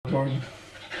morning.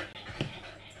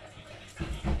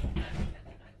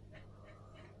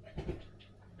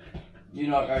 You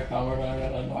knock our camera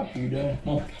down, I'll knock you down.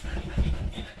 Oh.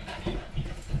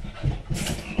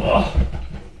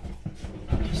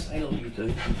 I love you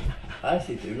too. I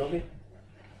actually do love you.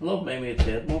 I love my mate's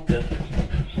head, not this.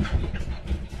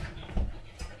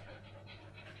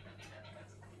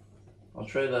 I'll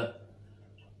try the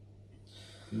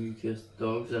kiss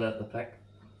dogs that at the pick.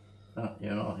 Oh,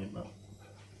 you're not eating that.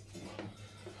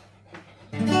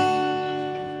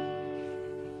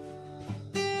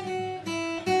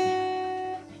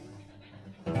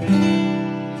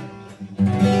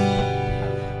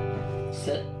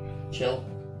 Sit, chill.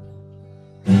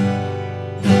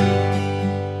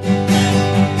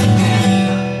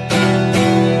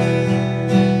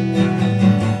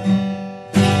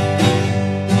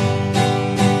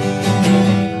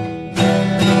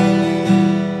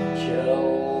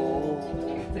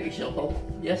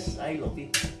 Yes, I love you.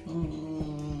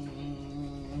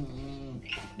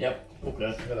 Yep, okay.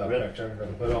 Look at that picture, I'm going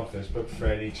to put it on Facebook,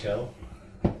 Freddy Chill.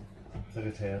 Look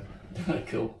at him.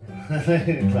 Cool. Class.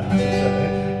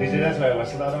 He said, that's why I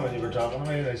whistled at him when you were talking to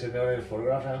me, and I said, no, I need to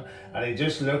photograph him. And he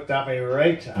just looked at me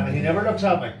right, and he never looks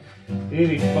at me. He's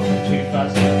usually fucking too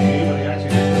fast to me, but he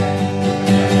actually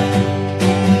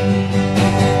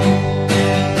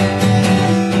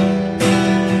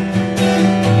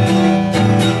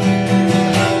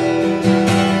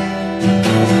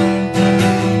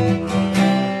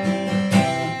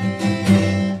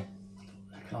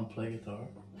play guitar.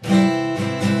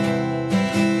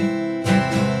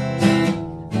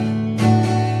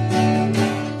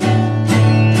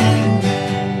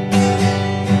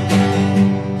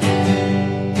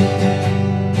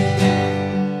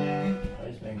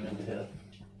 Nice making it hit.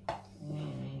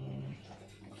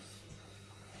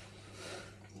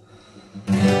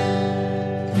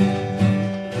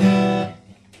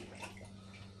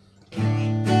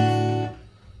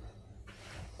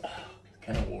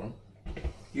 Kind of warm.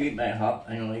 You eat my hot,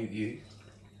 I'm gonna eat you.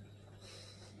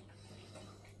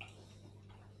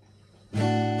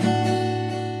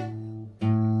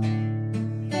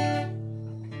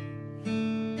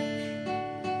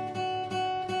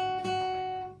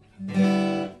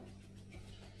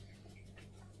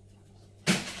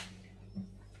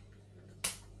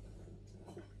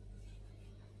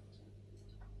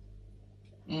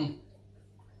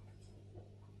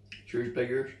 Cheers,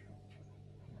 biggers.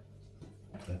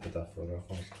 I put that photograph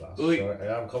on his class. Oi. Sorry,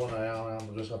 I'm coming, I am.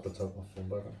 I just have to take my phone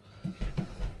back on.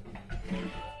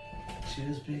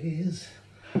 Cheers, biggies.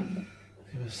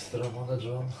 He was strumming on the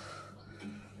drum.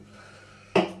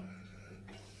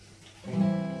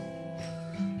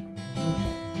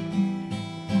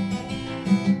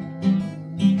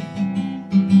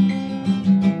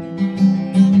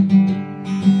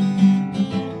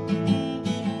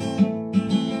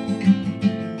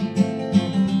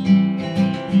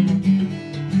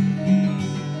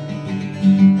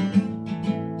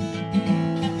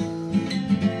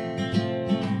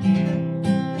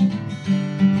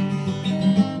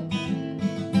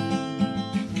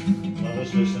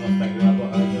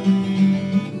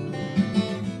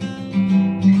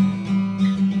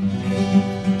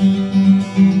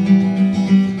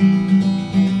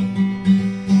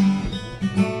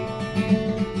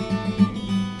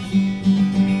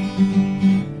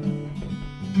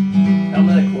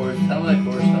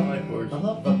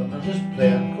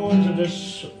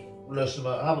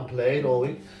 I haven't played all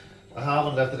week. I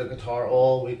haven't lifted a guitar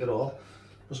all week at all.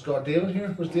 Was got David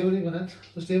here? Was David even in?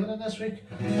 Was David in this week?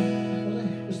 Was he?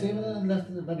 Was David in and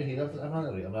lifted it? Maybe he lifted it. I'm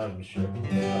not even sure.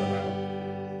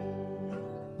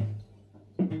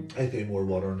 I threw more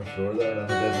water on the floor there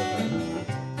than I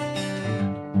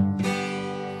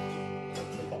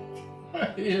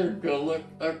did the Here, go look.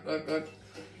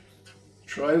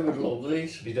 Troy would love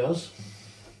these. He does.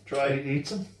 Try. He eats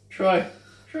them. Try.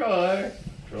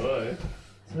 So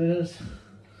he is.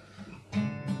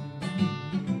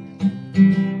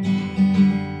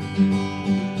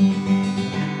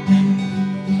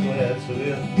 Go ahead, so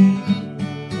yeah.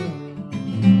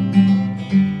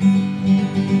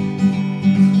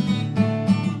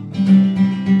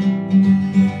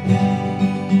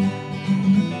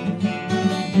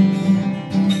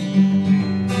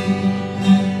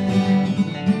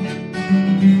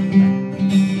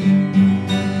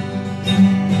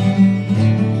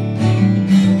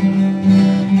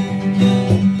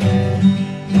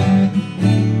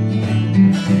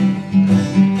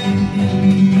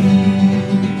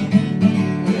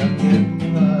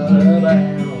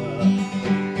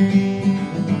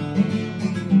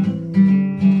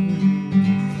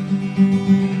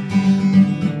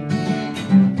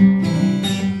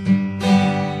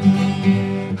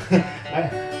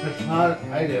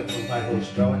 do it with my whole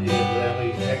straw and you do them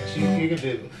wee ticks. You can do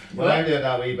it. When I'm doing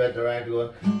that wee bit there, I'm going.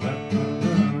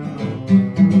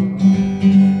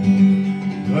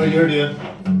 What you're doing?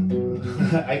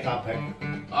 I can't pick.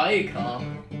 I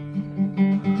can't.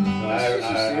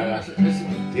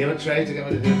 David tried to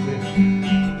get me to do it too.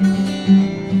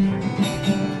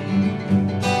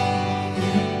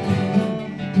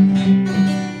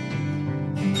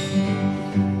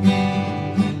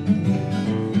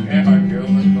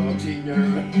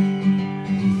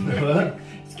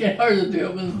 It's getting hard to do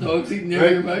it when the dog's eating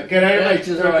near your mouth. Get out of it,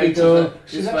 she's alright.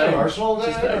 She's fine. Arsenal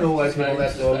there. I don't know why people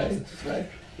let dogs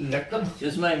lick them.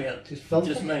 Just my mate.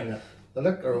 Just my mate. They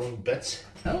lick their own bits.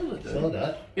 How do they do? So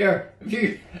that. Here,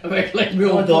 if I could lick me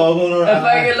own dog owner. If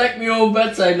I could lick me own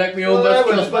bits, I'd lick me own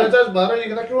bits. But it doesn't matter. You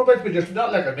can lick your own bits, but you're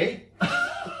not licking me.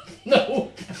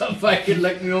 No, if I could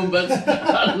lick me own bits,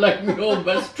 I'd lick me own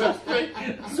bits. Trust me.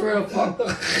 I swear to fuck.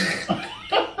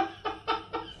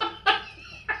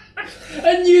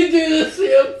 And you do the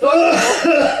same thing.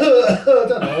 I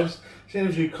don't know. Seeing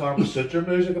if you Karma Sutra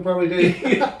moves, I could probably do.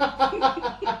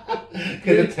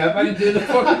 Get a tip. You do the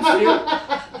fucking same.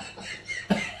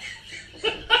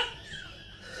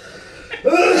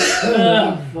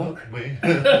 Fuck me.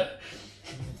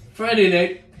 Friday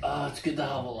night. Oh, it's good to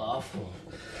have a laugh.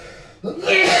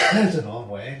 It's an on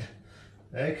Wayne.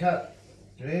 Hey, cat.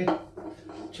 Hey,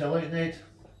 chill out night.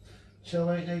 Chill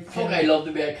out night. Fuck, I love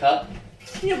to be a cat.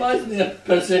 Can you imagine the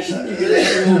position you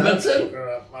get your own bits in?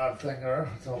 Mad thing there.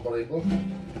 It's unbelievable.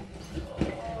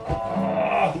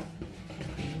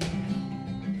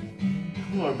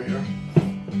 More beer.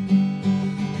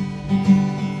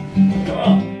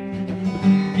 Oh.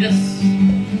 Yes.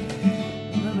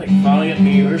 I'm like falling at my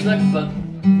ears like, but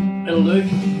it'll do.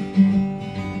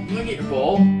 Go get your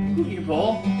ball. Go get your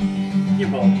ball. Get your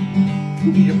ball.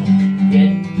 Go get your ball.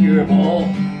 Get your ball.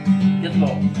 Get the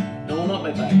ball. No, not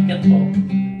my back. Get the ball.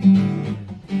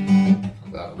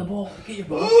 The ball. Get your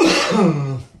ball.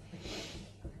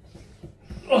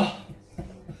 Oh.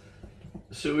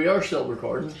 So we are still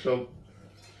recording, so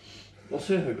we'll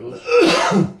see how it goes.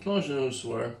 As long as you don't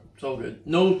swear, it's all good.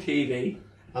 No TV.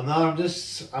 I'm not,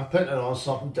 I'm putting it on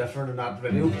something different in that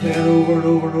video, playing over and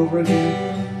over and over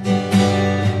again.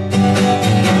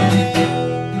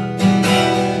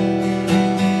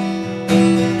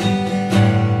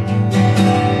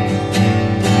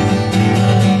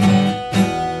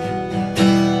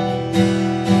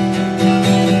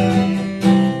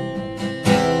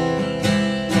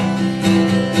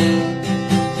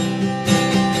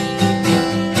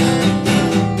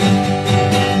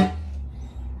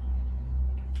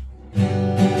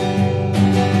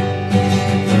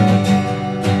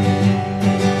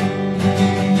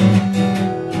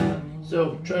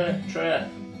 Try it.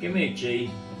 Give me a G.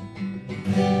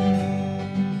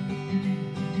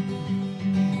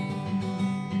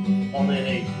 On an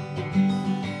E.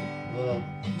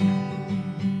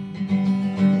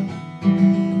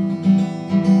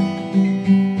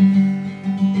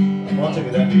 I want to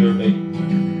get into your beat.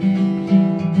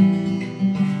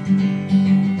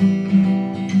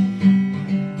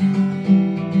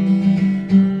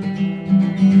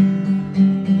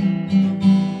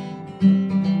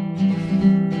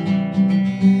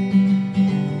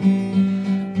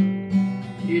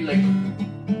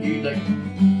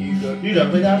 You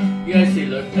done with that? You guys see,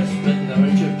 look, this is an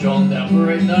image of John Denver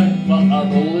right now. Not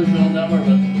an older John Denver,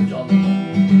 but John Denver.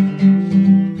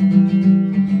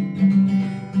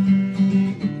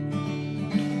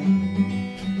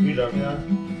 You done with that?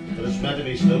 But it's meant to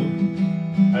be slow.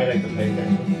 I like to play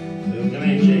tempo. Give me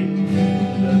a G.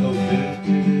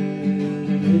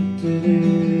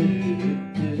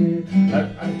 I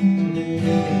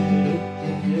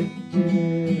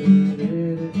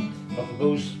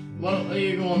suppose. What are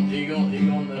you going? Are you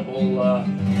going the whole?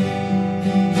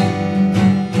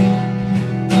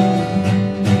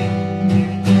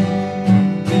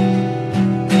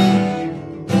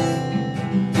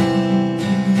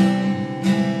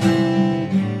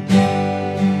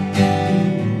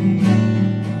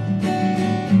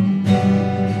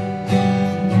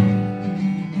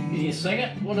 Can you sing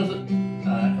it? What is it?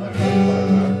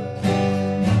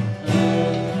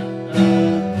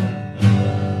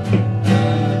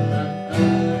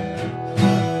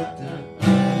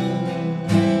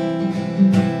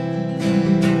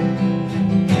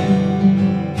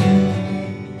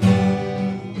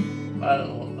 I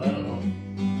don't know.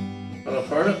 But I've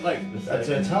heard it like this.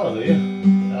 It's Hallelujah.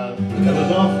 It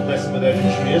was off Missing Without a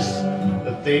Trace,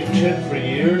 the theme tune for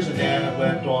years, and then it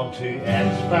went on to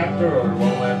X Factor, or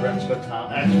one of my Britain's Got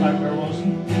Talent. X Factor was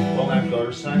one of my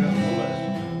daughters sang it.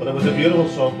 But it was a beautiful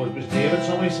song. It was David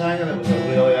somebody sang it. It was a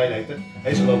really, I liked it. I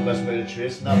used to love listening to the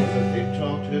Trace, and that was the theme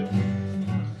song to it.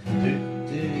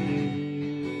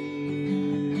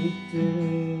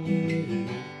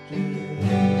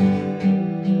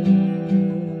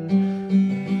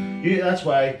 That's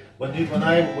why when you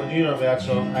learned that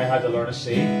song, I had to learn a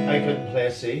C. I couldn't play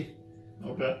a C.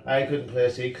 Okay. I couldn't play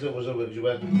a C because it was you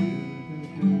went.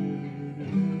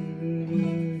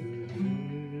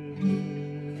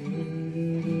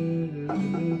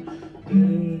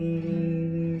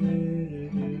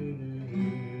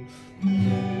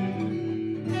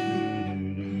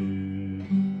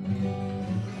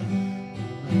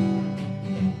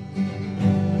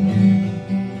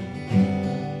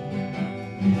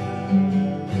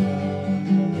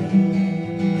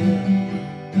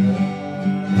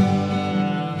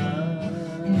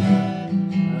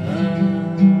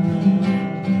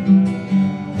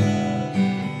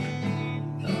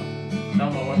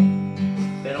 Come over.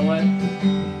 Been away.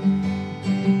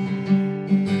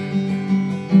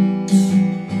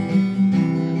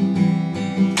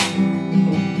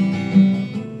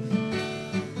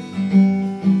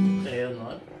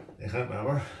 I can't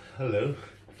remember. Hello.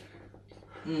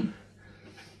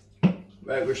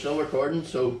 Right, we're still recording,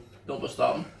 so don't be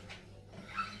stopping.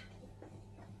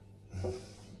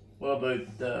 What about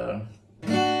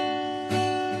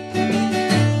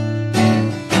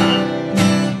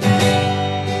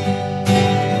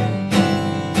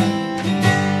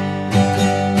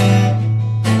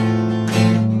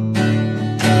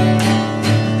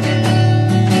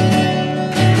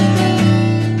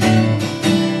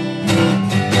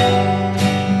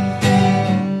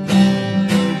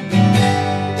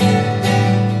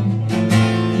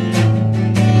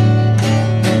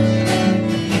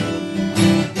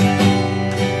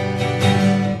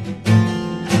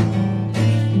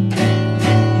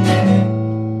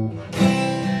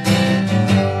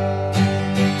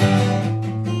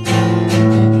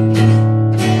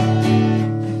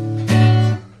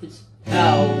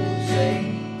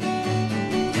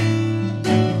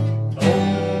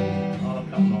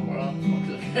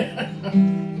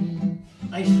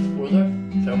nice weather,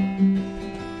 so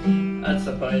that's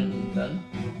about it then.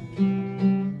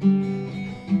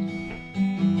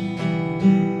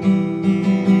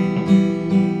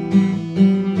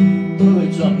 What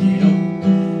about something, you know?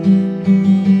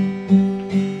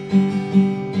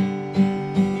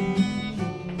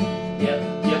 Yep,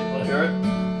 I hear it.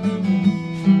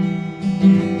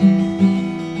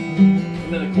 Give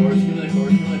me the chorus.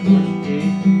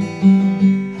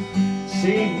 C.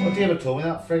 What David told me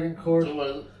that friggin' chord. So what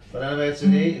is it? But anyway, it's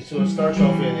an E. So it starts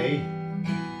off with an E,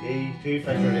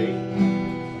 2-fingered E,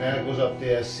 and then it goes up to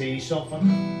a C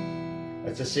something.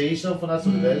 It's a C something. That's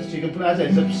what it is. So you can play.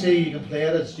 It's a C. You can play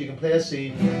it. You can play a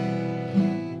C.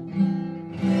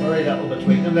 Very little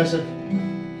between them. Listen,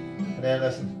 and then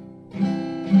listen.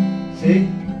 See?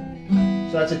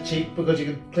 So that's a cheat because you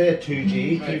can play a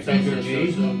 2G, Right, 2-fingered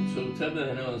G. So tell me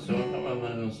the name of the song. Tell me the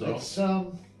name of the song. It's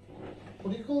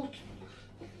what do you call it?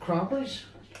 Cranberries.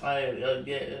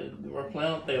 We're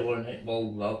playing it the other night. Well,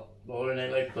 not the other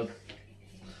night, like, but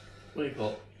what do you call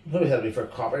it? Maybe that'll be for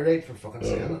copyright for fucking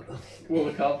saying it. Well,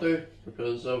 we can't do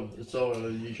because it's all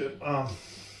on YouTube.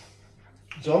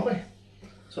 Zombie.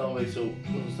 So what's the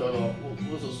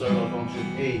start off on?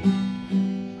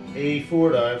 E.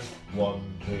 4 down. 1,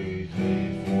 2,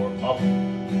 3, 4 up.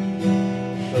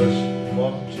 There's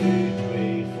 1, 2,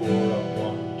 3, 4 up.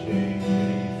 1, 2,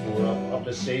 3, 4 up. Up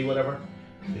to C, whatever.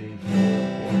 3, 4 up.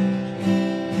 1, 2.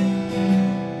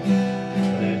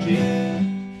 And then G.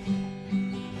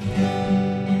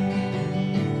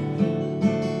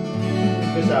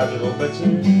 Just add your little bits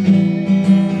in.